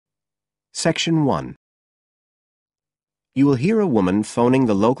Section 1. You will hear a woman phoning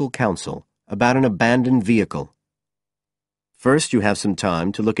the local council about an abandoned vehicle. First, you have some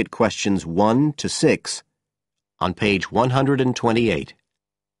time to look at questions 1 to 6 on page 128.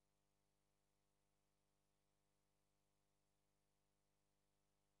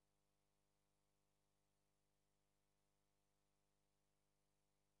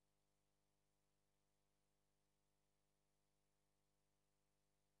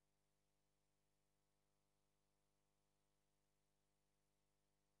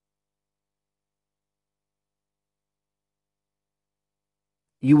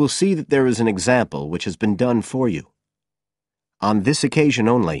 You will see that there is an example which has been done for you. On this occasion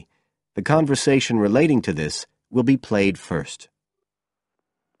only, the conversation relating to this will be played first.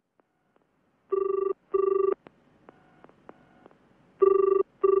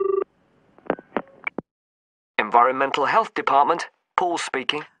 Environmental Health Department, Paul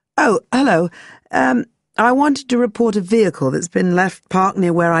speaking. Oh, hello. I wanted to report a vehicle that's been left parked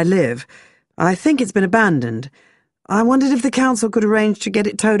near where I live. I think it's been abandoned. I wondered if the council could arrange to get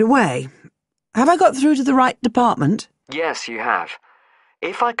it towed away. Have I got through to the right department? Yes, you have.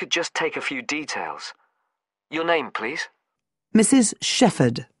 If I could just take a few details. Your name, please? Mrs.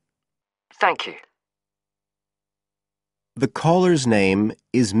 Shefford. Thank you. The caller's name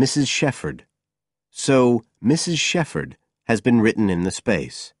is Mrs. Shefford, so Mrs. Shefford has been written in the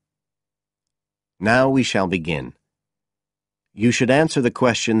space. Now we shall begin. You should answer the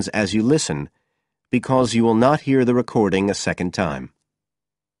questions as you listen, because you will not hear the recording a second time.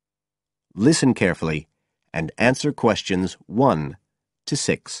 Listen carefully and answer questions 1 to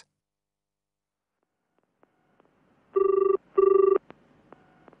 6.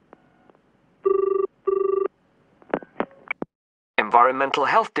 Environmental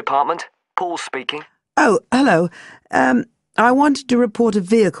Health Department, Paul speaking. Oh, hello. I wanted to report a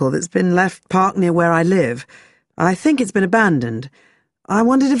vehicle that's been left parked near where I live. I think it's been abandoned. I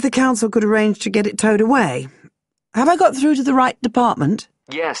wondered if the council could arrange to get it towed away. Have I got through to the right department?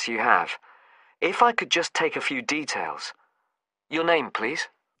 Yes, you have. If I could just take a few details. Your name, please?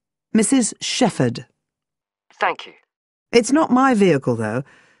 Mrs. Shefford. Thank you. It's not my vehicle, though.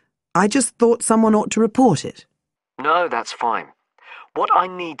 I just thought someone ought to report it. No, that's fine. What I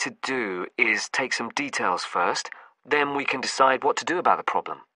need to do is take some details first, then we can decide what to do about the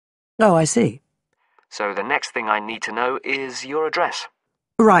problem. Oh, I see. So the next thing I need to know is your address.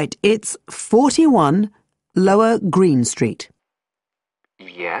 Right, it's 41 Lower Green Street,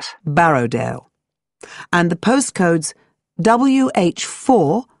 Yes? Barrowdale. And the postcode's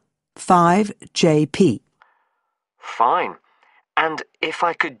WH4 5JP. Fine. And if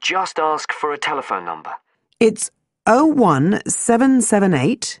I could just ask for a telephone number. It's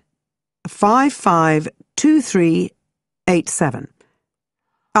 01778 552387.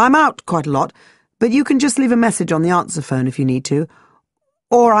 I'm out quite a lot, but you can just leave a message on the answer phone if you need to.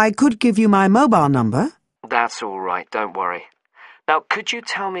 Or I could give you my mobile number. That's all right, don't worry. Now, could you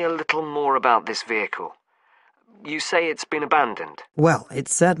tell me a little more about this vehicle? You say it's been abandoned. Well, it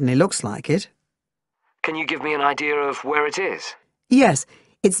certainly looks like it. Can you give me an idea of where it is? Yes,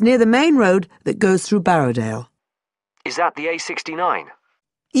 it's near the main road that goes through Barrowdale. Is that the A69?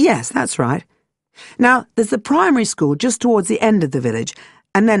 Yes, that's right. Now, there's the primary school just towards the end of the village,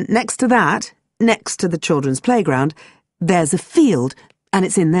 and then next to that, next to the children's playground, there's a field, and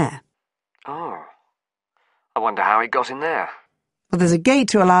it's in there. Oh. I wonder how it got in there. Well, there's a gate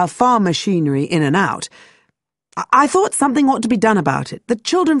to allow farm machinery in and out. I thought something ought to be done about it. The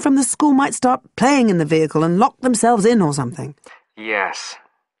children from the school might start playing in the vehicle and lock themselves in or something. Yes,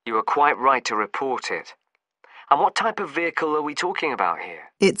 you were quite right to report it. And what type of vehicle are we talking about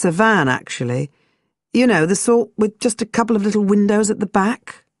here? It's a van, actually. You know, the sort with just a couple of little windows at the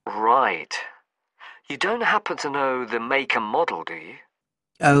back. Right. You don't happen to know the make and model, do you?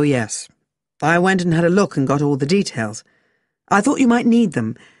 Oh, yes. I went and had a look and got all the details. I thought you might need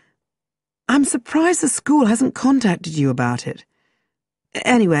them. I'm surprised the school hasn't contacted you about it.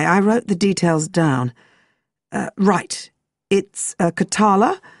 Anyway, I wrote the details down. Right. It's a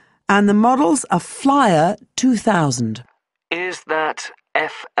Catala, and the model's a Flyer 2000. Is that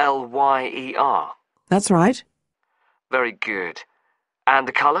Flyer? That's right. Very good. And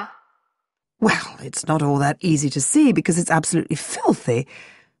the colour? Well, it's not all that easy to see because it's absolutely filthy.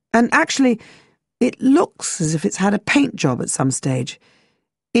 And actually, it looks as if it's had a paint job at some stage.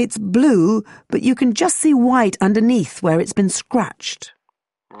 It's blue, but you can just see white underneath where it's been scratched.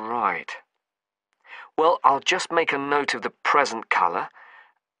 Right. Well, I'll just make a note of the present colour.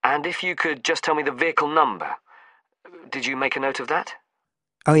 And if you could just tell me the vehicle number. Did you make a note of that?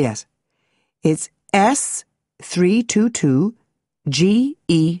 Oh, yes. It's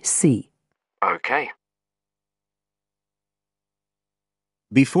S322GEC. Okay.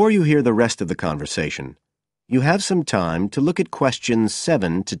 Before you hear the rest of the conversation, you have some time to look at questions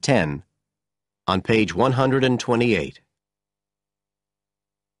 7 to 10 on page 128.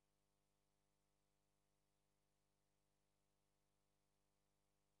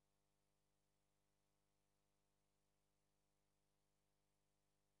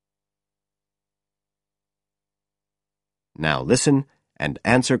 Now listen and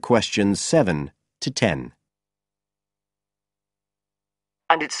answer questions 7 to 10.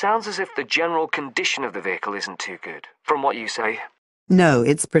 And it sounds as if the general condition of the vehicle isn't too good, from what you say. No,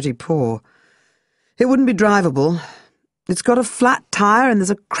 it's pretty poor. It wouldn't be drivable. It's got a flat tire and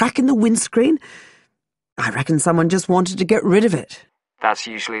there's a crack in the windscreen. I reckon someone just wanted to get rid of it. That's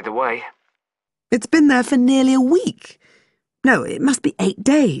usually the way. It's been there for nearly a week. No, it must be 8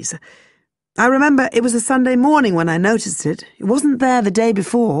 days. I remember it was a Sunday morning when I noticed it. It wasn't there the day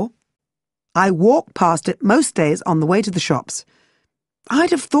before. I walk past it most days on the way to the shops.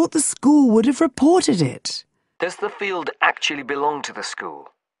 I'd have thought the school would have reported it. Does the field actually belong to the school?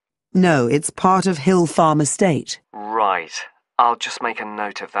 No, it's part of Hill Farm Estate. Right. I'll just make a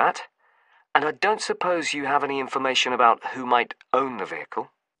note of that. And I don't suppose you have any information about who might own the vehicle?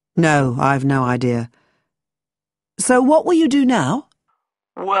 No, I've no idea. So what will you do now?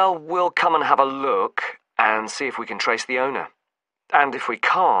 Well, we'll come and have a look and see if we can trace the owner. And if we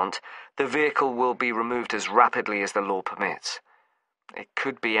can't, the vehicle will be removed as rapidly as the law permits. It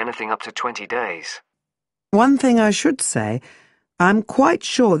could be anything up to 20 days. One thing I should say, I'm quite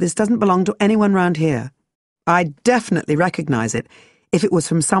sure this doesn't belong to anyone round here. I'd definitely recognise it if it was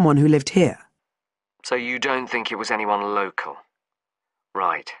from someone who lived here. So you don't think it was anyone local?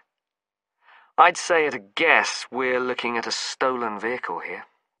 Right. I'd say at a guess we're looking at a stolen vehicle here.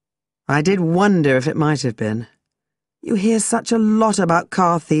 I did wonder if it might have been. You hear such a lot about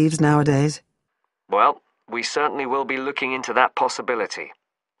car thieves nowadays. Well, we certainly will be looking into that possibility.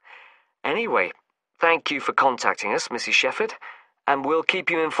 Anyway, thank you for contacting us, Mrs. Shefford, and we'll keep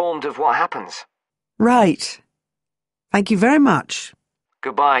you informed of what happens. Right. Thank you very much.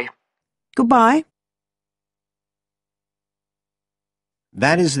 Goodbye. Goodbye.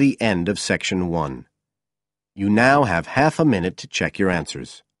 That is the end of section 1. You now have half a minute to check your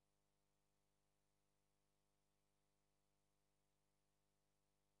answers.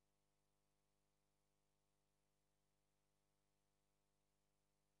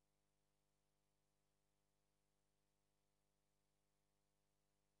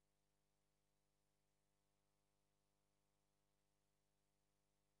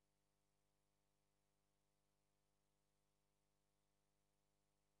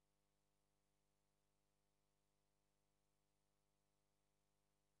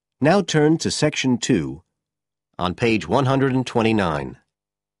 Now turn to section 2 on page 129.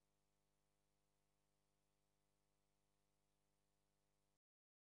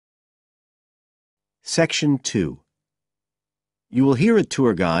 Section 2. You will hear a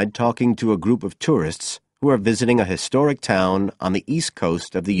tour guide talking to a group of tourists who are visiting a historic town on the east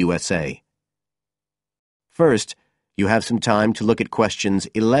coast of the USA. First, you have some time to look at questions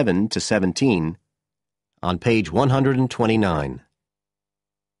 11 to 17 on page 129.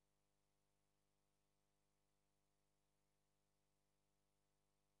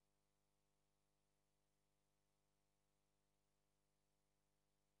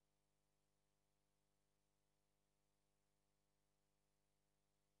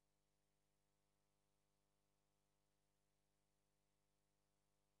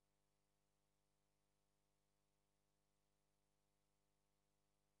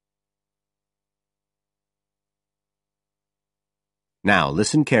 Now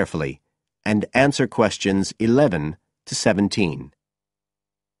listen carefully and answer questions 11 to 17.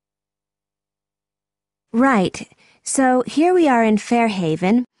 Right. So here we are in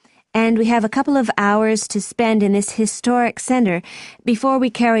Fairhaven, and we have a couple of hours to spend in this historic center before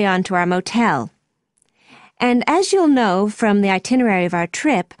we carry on to our motel. And as you'll know from the itinerary of our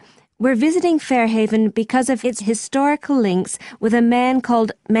trip, we're visiting Fairhaven because of its historical links with a man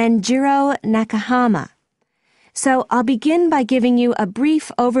called Manjiro Nakahama. So I'll begin by giving you a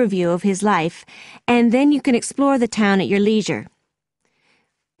brief overview of his life, and then you can explore the town at your leisure.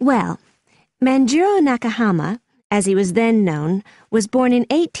 Well, Manjiro Nakahama, as he was then known, was born in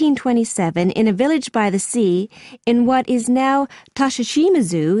 1827 in a village by the sea in what is now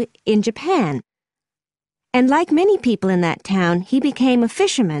Toshishimazu in Japan. And like many people in that town, he became a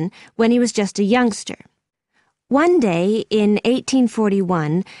fisherman when he was just a youngster. One day in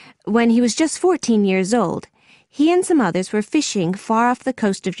 1841, when he was just 14 years old, he and some others were fishing far off the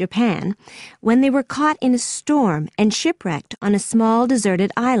coast of Japan when they were caught in a storm and shipwrecked on a small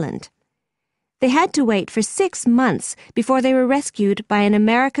deserted island. They had to wait for 6 months before they were rescued by an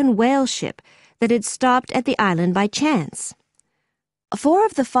American whale ship that had stopped at the island by chance. 4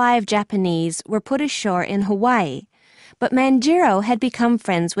 of the 5 Japanese were put ashore in Hawaii, but Manjiro had become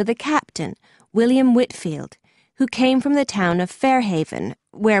friends with the captain, William Whitfield, who came from the town of Fairhaven,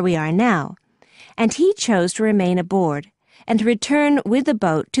 where we are now, and he chose to remain aboard and to return with the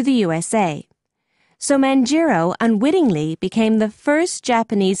boat to the USA. So Manjiro unwittingly became the first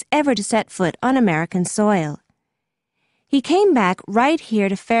Japanese ever to set foot on American soil. He came back right here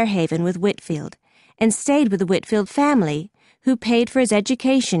to Fairhaven with Whitfield and stayed with the Whitfield family, who paid for his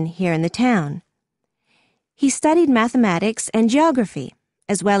education here in the town. He studied mathematics and geography,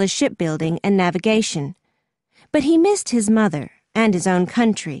 as well as shipbuilding and navigation. But he missed his mother and his own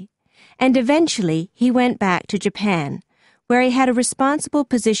country, and eventually he went back to Japan, where he had a responsible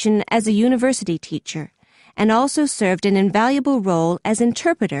position as a university teacher and also served an invaluable role as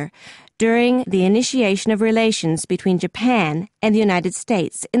interpreter during the initiation of relations between Japan and the United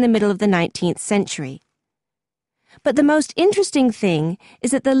States in the middle of the 19th century. But the most interesting thing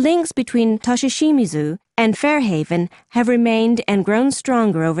is that the links between Toshishimizu and Fairhaven have remained and grown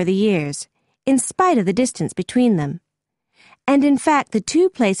stronger over the years, in spite of the distance between them. And in fact, the 2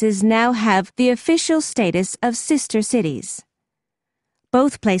 places now have the official status of sister cities.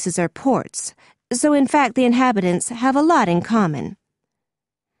 Both places are ports, so in fact the inhabitants have a lot in common.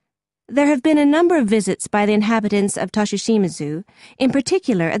 There have been a number of visits by the inhabitants of Toshishimizu, in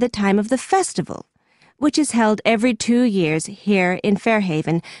particular at the time of the festival, which is held every 2 years here in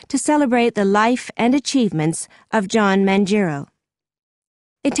Fairhaven to celebrate the life and achievements of John Manjiro.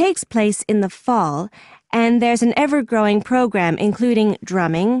 It takes place in the fall, and there's an ever-growing program including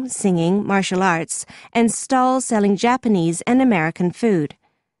drumming, singing, martial arts, and stalls selling Japanese and American food.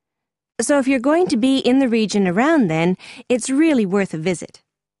 So if you're going to be in the region around then, it's really worth a visit.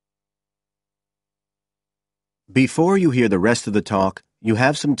 Before you hear the rest of the talk, you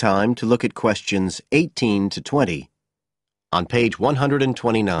have some time to look at questions 18 to 20 on page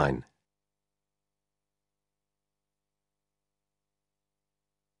 129.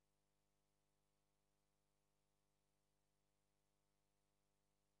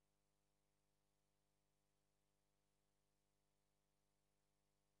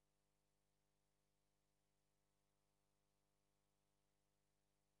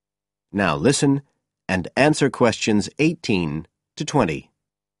 Now listen and answer questions 18 to 20.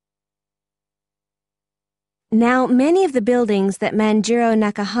 Now, many of the buildings that Manjiro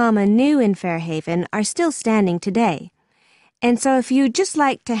Nakahama knew in Fairhaven are still standing today. And so if you'd just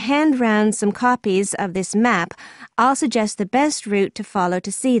like to hand round some copies of this map, I'll suggest the best route to follow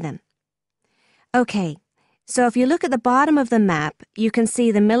to see them. Okay, so if you look at the bottom of the map, you can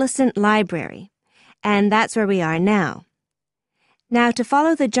see the Millicent Library, and that's where we are now. Now, to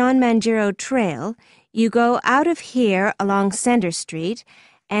follow the John Manjiro Trail, you go out of here along Center Street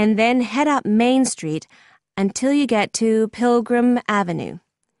and then head up Main Street until you get to Pilgrim Avenue.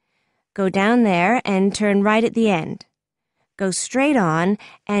 Go down there and turn right at the end. Go straight on,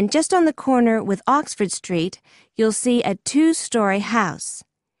 and just on the corner with Oxford Street, you'll see a 2-story house.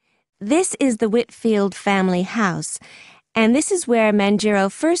 This is the Whitfield family house, and this is where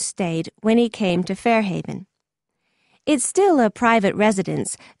Manjiro first stayed when he came to Fairhaven. It's still a private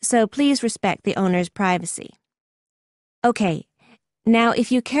residence, so please respect the owner's privacy. Okay, now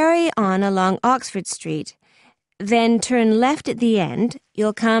if you carry on along Oxford Street, then turn left at the end,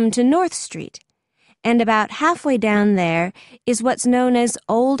 you'll come to North Street, and about halfway down there is what's known as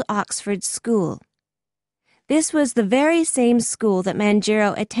Old Oxford School. This was the very same school that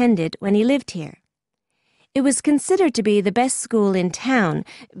Manjiro attended when he lived here. It was considered to be the best school in town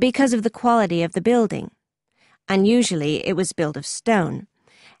because of the quality of the building. Unusually, it was built of stone,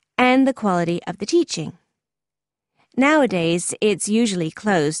 and the quality of the teaching. Nowadays, it's usually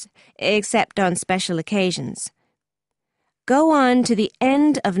closed, except on special occasions. Go on to the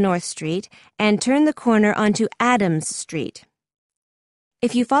end of North Street and turn the corner onto Adams Street.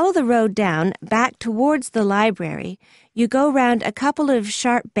 If you follow the road down back towards the library, you go round a couple of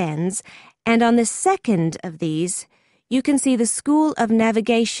sharp bends, and on the second of these, you can see the School of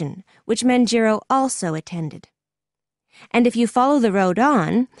Navigation, which Manjiro also attended. And if you follow the road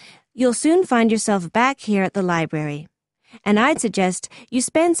on, you'll soon find yourself back here at the library. And I'd suggest you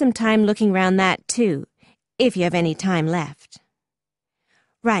spend some time looking around that too, if you have any time left.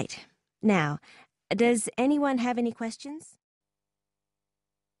 Right. Now, does anyone have any questions?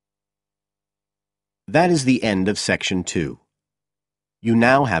 That is the end of section 2. You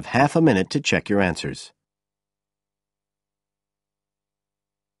now have half a minute to check your answers.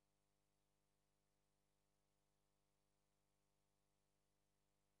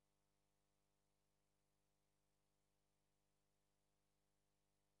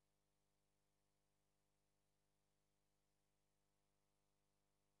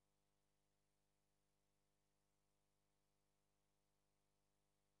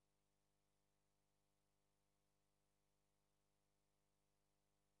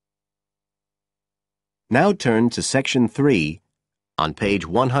 Now turn to Section 3 on page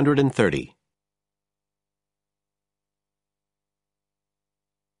 130.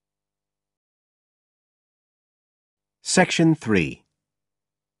 Section 3.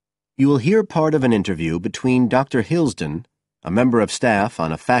 You will hear part of an interview between Dr. Hilsden, a member of staff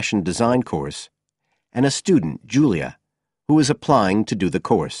on a fashion design course, and a student, Julia, who is applying to do the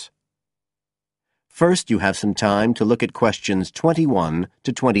course. First, you have some time to look at questions 21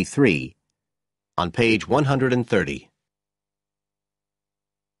 to 23 on page 130.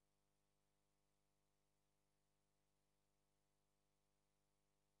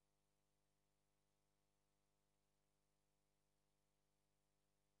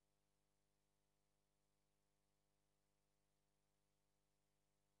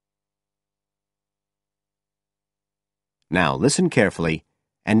 Now listen carefully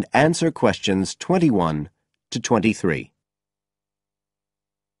and answer questions 21 to 23.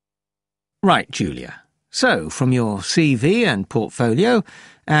 Right, Julia. So, from your CV and portfolio,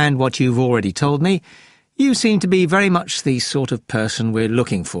 and what you've already told me, you seem to be very much the sort of person we're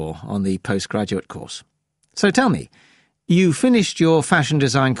looking for on the postgraduate course. So tell me, you finished your fashion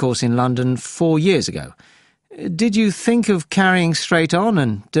design course in London 4 years ago. Did you think of carrying straight on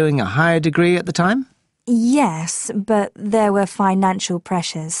and doing a higher degree at the time? Yes, but there were financial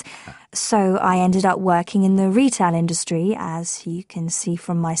pressures. So I ended up working in the retail industry, as you can see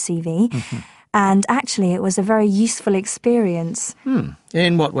from my CV. And actually, it was a very useful experience.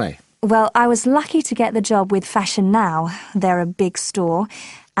 In what way? Well, I was lucky to get the job with Fashion Now. They're a big store.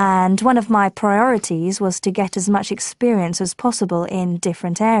 And one of my priorities was to get as much experience as possible in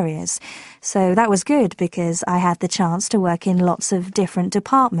different areas. So that was good because I had the chance to work in lots of different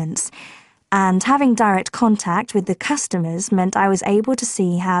departments. And having direct contact with the customers meant I was able to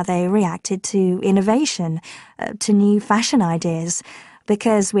see how they reacted to innovation, to new fashion ideas.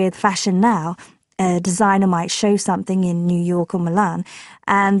 Because with Fashion Now, a designer might show something in New York or Milan,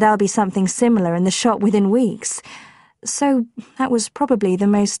 and there'll be something similar in the shop within weeks. So that was probably the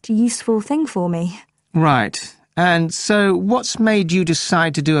most useful thing for me. Right. And so what's made you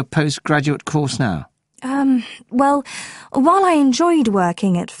decide to do a postgraduate course now? Well, while I enjoyed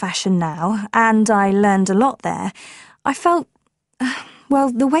working at Fashion Now, and I learned a lot there, I felt,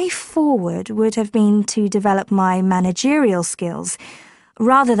 the way forward would have been to develop my managerial skills,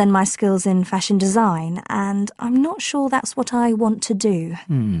 rather than my skills in fashion design, and I'm not sure that's what I want to do.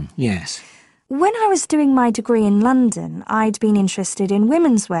 Yes. When I was doing my degree in London, I'd been interested in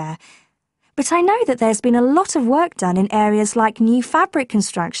women's wear, but I know that there's been a lot of work done in areas like new fabric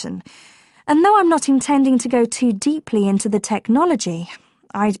construction. And though I'm not intending to go too deeply into the technology,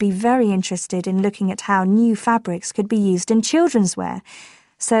 I'd be very interested in looking at how new fabrics could be used in children's wear.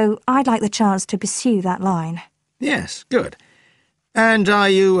 So I'd like the chance to pursue that line. Yes, good. And are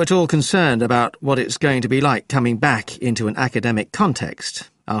you at all concerned about what it's going to be like coming back into an academic context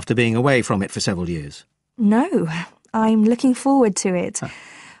after being away from it for several years? No, I'm looking forward to it.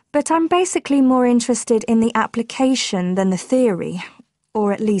 But I'm basically more interested in the application than the theory.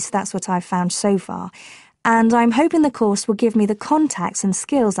 Or at least that's what I've found so far, and I'm hoping the course will give me the contacts and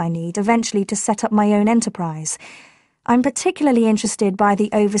skills I need eventually to set up my own enterprise. I'm particularly interested by the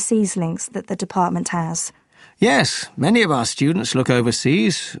overseas links that the department has. Yes, many of our students look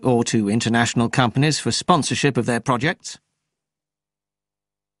overseas or to international companies for sponsorship of their projects.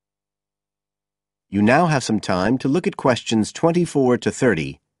 You now have some time to look at questions 24 to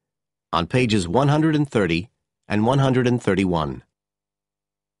 30 on pages 130 and 131.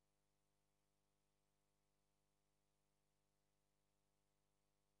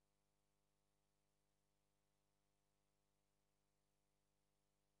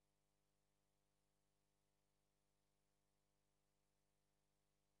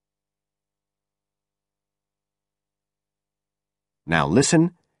 Now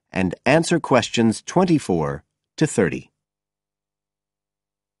listen and answer questions 24 to 30.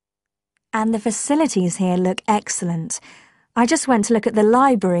 And the facilities here look excellent. I just went to look at the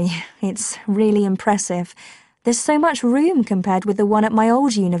library. It's really impressive. There's so much room compared with the one at my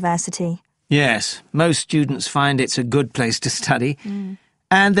old university. Yes, most students find it's a good place to study.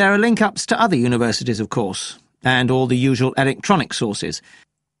 And there are link-ups to other universities, of course, and all the usual electronic sources.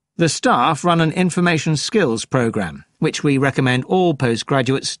 The staff run an information skills programme, which we recommend all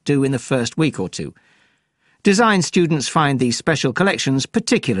postgraduates do in the first week or two. Design students find these special collections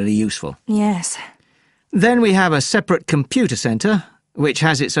particularly useful. Yes. Then we have a separate computer centre, which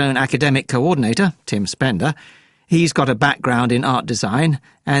has its own academic coordinator, Tim Spender. He's got a background in art design,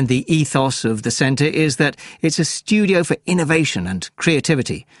 and the ethos of the centre is that it's a studio for innovation and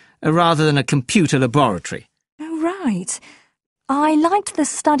creativity, rather than a computer laboratory. Oh, right. I liked the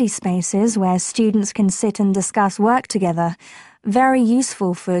study spaces where students can sit and discuss work together. Very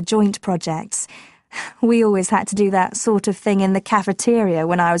useful for joint projects. We always had to do that sort of thing in the cafeteria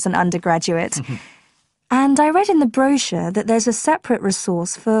when I was an undergraduate. And I read in the brochure that there's a separate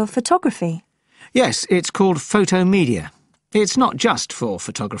resource for photography. Yes, it's called Photomedia. It's not just for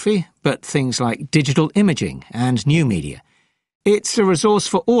photography, but things like digital imaging and new media. It's a resource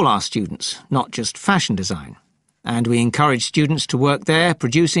for all our students, not just fashion design. And we encourage students to work there,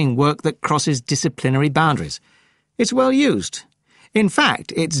 producing work that crosses disciplinary boundaries. It's well used. In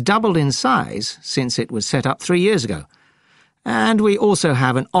fact, it's doubled in size since it was set up 3 years ago. And we also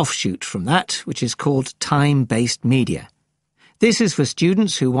have an offshoot from that, which is called time-based media. This is for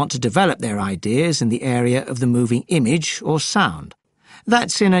students who want to develop their ideas in the area of the moving image or sound.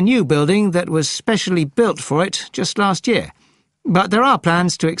 That's in a new building that was specially built for it just last year. But there are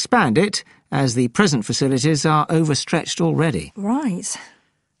plans to expand it, as the present facilities are overstretched already. Right.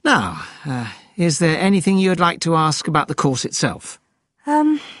 Now, is there anything you'd like to ask about the course itself?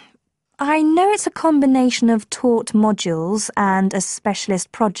 I know it's a combination of taught modules and a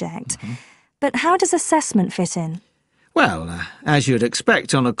specialist project, but how does assessment fit in? Well, as you'd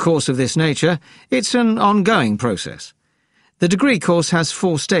expect on a course of this nature, it's an ongoing process. The degree course has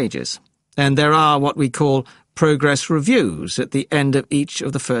 4 stages, and there are what we call progress reviews at the end of each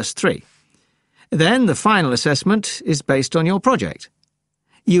of the first 3. Then the final assessment is based on your project.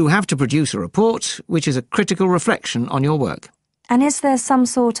 You have to produce a report, which is a critical reflection on your work. And is there some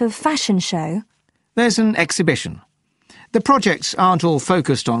sort of fashion show? There's an exhibition. The projects aren't all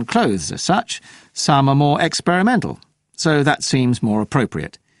focused on clothes as such. Some are more experimental, so that seems more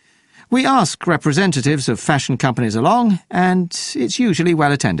appropriate. We ask representatives of fashion companies along, and it's usually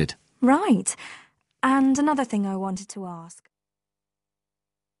well attended. Right. And another thing I wanted to ask.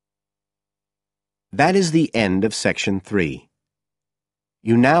 That is the end of section 3.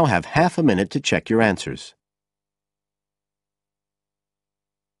 You now have half a minute to check your answers.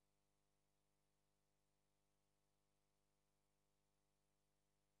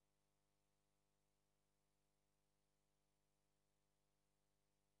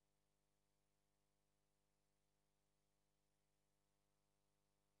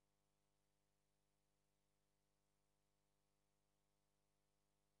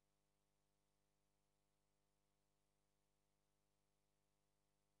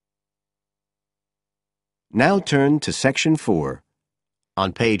 Now turn to section 4,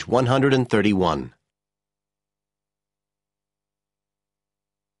 on page 131.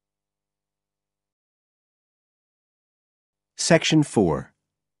 Section 4.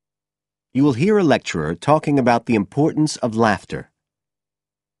 You will hear a lecturer talking about the importance of laughter.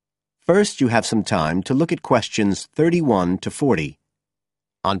 First, you have some time to look at questions 31 to 40,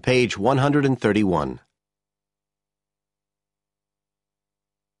 on page 131.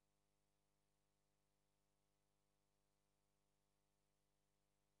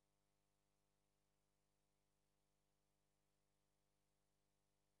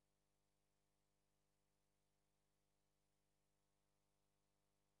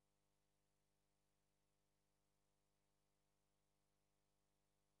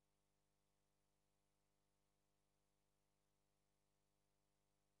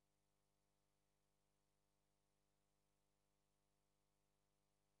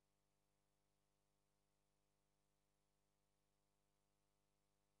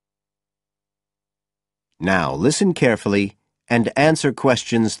 Now listen carefully and answer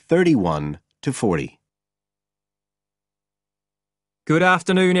questions 31 to 40. Good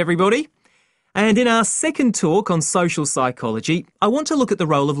afternoon, everybody. And in our second talk on social psychology, I want to look at the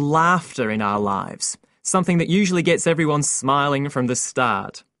role of laughter in our lives, something that usually gets everyone smiling from the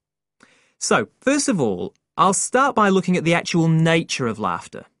start. So, first of all, I'll start by looking at the actual nature of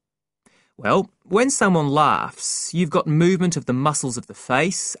laughter. Well, when someone laughs, you've got movement of the muscles of the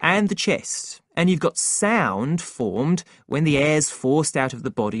face and the chest, and you've got sound formed when the air's forced out of the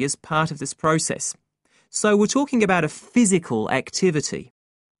body as part of this process. So we're talking about a physical activity.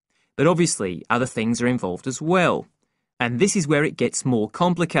 But obviously, other things are involved as well, and this is where it gets more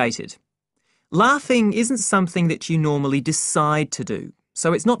complicated. Laughing isn't something that you normally decide to do,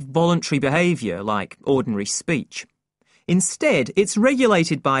 so it's not voluntary behaviour like ordinary speech. Instead, it's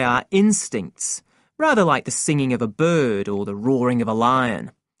regulated by our instincts, rather like the singing of a bird or the roaring of a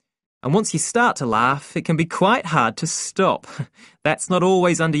lion. And once you start to laugh, it can be quite hard to stop. That's not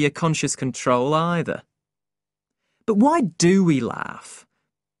always under your conscious control either. But why do we laugh?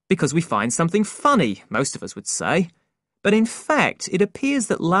 Because we find something funny, most of us would say. But in fact, it appears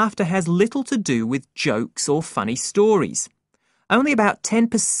that laughter has little to do with jokes or funny stories. Only about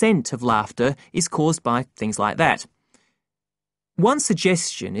 10% of laughter is caused by things like that. One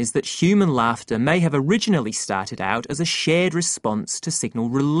suggestion is that human laughter may have originally started out as a shared response to signal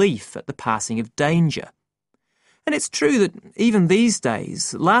relief at the passing of danger. And it's true that even these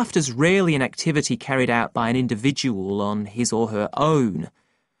days, laughter's rarely an activity carried out by an individual on his or her own.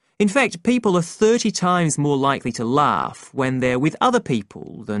 In fact, people are 30 times more likely to laugh when they're with other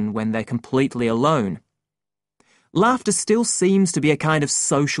people than when they're completely alone. Laughter still seems to be a kind of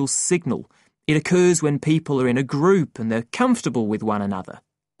social signal. It occurs when people are in a group and they're comfortable with one another.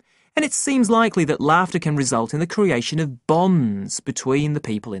 And it seems likely that laughter can result in the creation of bonds between the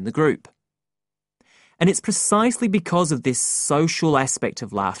people in the group. And it's precisely because of this social aspect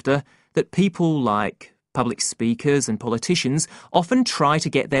of laughter that people like public speakers and politicians often try to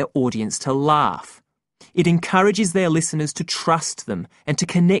get their audience to laugh. It encourages their listeners to trust them and to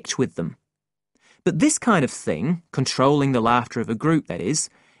connect with them. But this kind of thing, controlling the laughter of a group that is,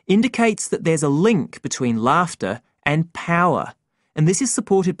 indicates that there's a link between laughter and power. And this is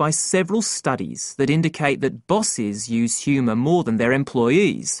supported by several studies that indicate that bosses use humour more than their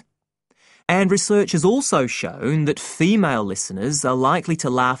employees. And research has also shown that female listeners are likely to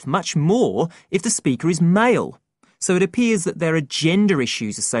laugh much more if the speaker is male. So it appears that there are gender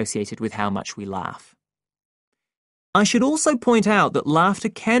issues associated with how much we laugh. I should also point out that laughter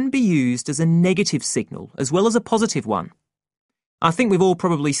can be used as a negative signal as well as a positive one. I think we've all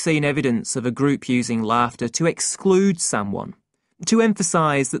probably seen evidence of a group using laughter to exclude someone, to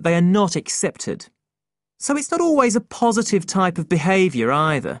emphasise that they are not accepted. So it's not always a positive type of behaviour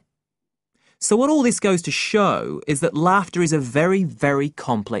either. So what all this goes to show is that laughter is a very, very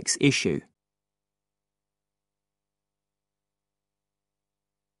complex issue.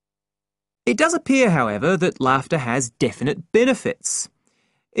 It does appear, however, that laughter has definite benefits.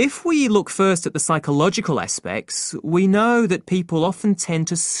 If we look first at the psychological aspects, we know that people often tend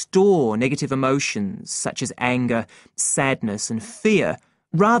to store negative emotions such as anger, sadness and fear,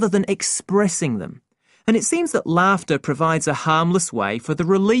 rather than expressing them. And it seems that laughter provides a harmless way for the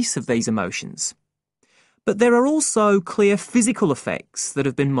release of these emotions. But there are also clear physical effects that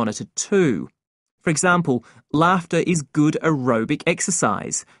have been monitored too. For example, laughter is good aerobic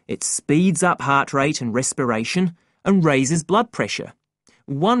exercise. It speeds up heart rate and respiration and raises blood pressure.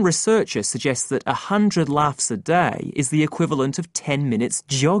 One researcher suggests that 100 laughs a day is the equivalent of 10 minutes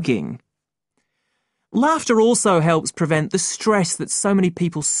jogging. Laughter also helps prevent the stress that so many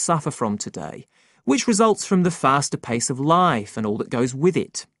people suffer from today, which results from the faster pace of life and all that goes with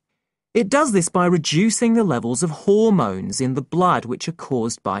it. It does this by reducing the levels of hormones in the blood which are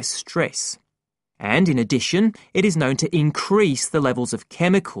caused by stress. And in addition, it is known to increase the levels of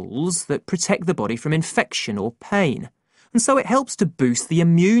chemicals that protect the body from infection or pain, and so it helps to boost the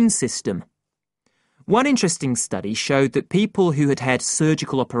immune system. One interesting study showed that people who had had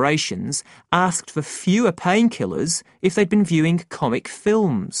surgical operations asked for fewer painkillers if they'd been viewing comic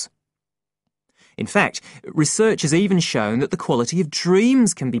films. In fact, research has even shown that the quality of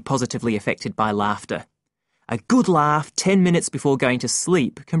dreams can be positively affected by laughter. A good laugh 10 minutes before going to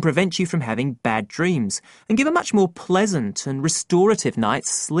sleep can prevent you from having bad dreams and give a much more pleasant and restorative night's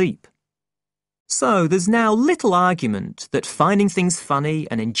sleep. So there's now little argument that finding things funny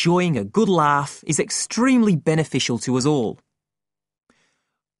and enjoying a good laugh is extremely beneficial to us all.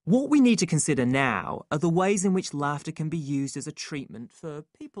 What we need to consider now are the ways in which laughter can be used as a treatment for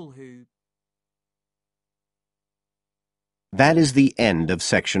people who... That is the end of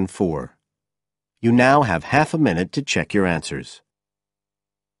Section 4. You now have half a minute to check your answers.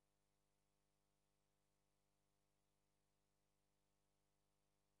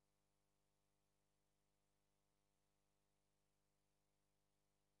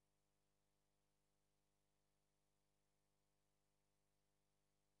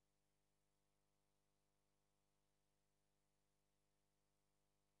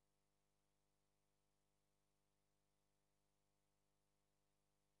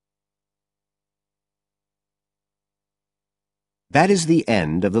 That is the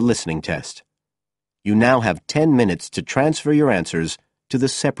end of the listening test. You now have 10 minutes to transfer your answers to the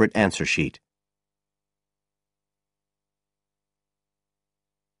separate answer sheet.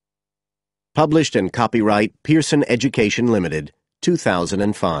 Published and copyright Pearson Education Limited,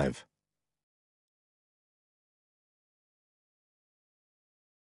 2005.